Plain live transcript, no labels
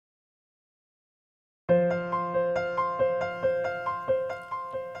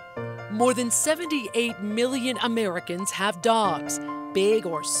More than 78 million Americans have dogs. Big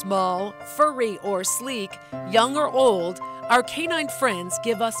or small, furry or sleek, young or old, our canine friends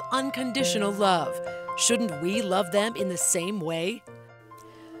give us unconditional love. Shouldn't we love them in the same way?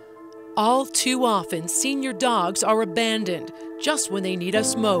 All too often, senior dogs are abandoned just when they need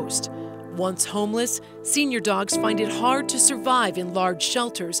us most. Once homeless, senior dogs find it hard to survive in large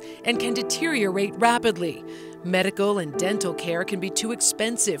shelters and can deteriorate rapidly. Medical and dental care can be too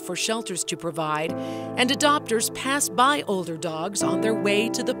expensive for shelters to provide, and adopters pass by older dogs on their way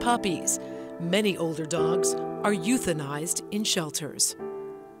to the puppies. Many older dogs are euthanized in shelters.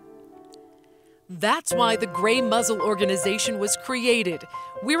 That's why the Grey Muzzle Organization was created.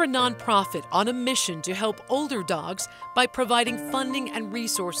 We're a nonprofit on a mission to help older dogs by providing funding and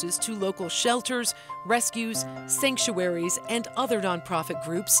resources to local shelters, rescues, sanctuaries, and other nonprofit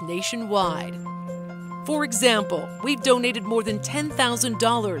groups nationwide. For example, we've donated more than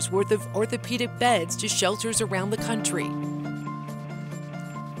 $10,000 worth of orthopedic beds to shelters around the country.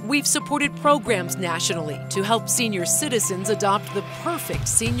 We've supported programs nationally to help senior citizens adopt the perfect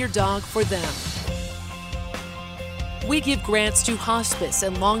senior dog for them. We give grants to hospice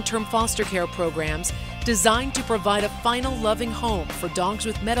and long-term foster care programs designed to provide a final loving home for dogs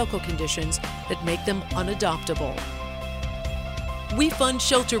with medical conditions that make them unadoptable. We fund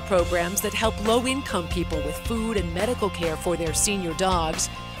shelter programs that help low-income people with food and medical care for their senior dogs.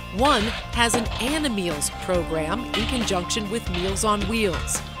 One has an Animeals program in conjunction with Meals on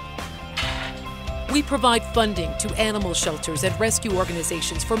Wheels. We provide funding to animal shelters and rescue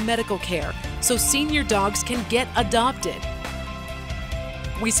organizations for medical care so senior dogs can get adopted.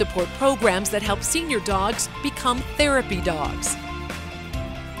 We support programs that help senior dogs become therapy dogs.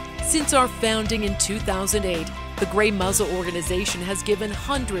 Since our founding in 2008, the Grey Muzzle Organization has given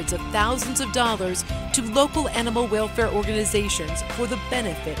hundreds of thousands of dollars to local animal welfare organizations for the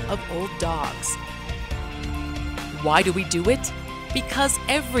benefit of old dogs. Why do we do it? Because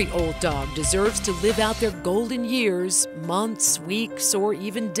every old dog deserves to live out their golden years, months, weeks, or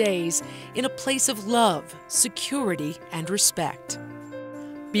even days in a place of love, security, and respect.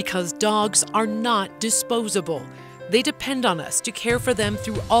 Because dogs are not disposable. They depend on us to care for them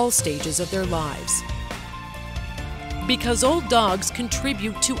through all stages of their lives. Because old dogs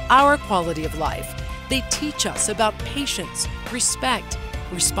contribute to our quality of life. They teach us about patience, respect,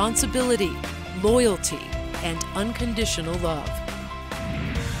 responsibility, loyalty, and unconditional love.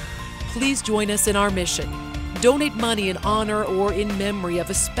 Please join us in our mission. Donate money in honor or in memory of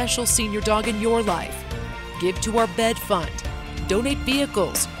a special senior dog in your life. Give to our bed fund. Donate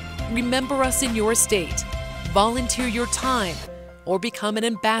vehicles. Remember us in your state. Volunteer your time or become an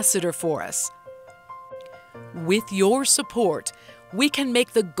ambassador for us. With your support, we can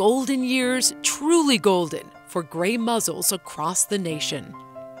make the golden years truly golden for Grey Muzzles across the nation.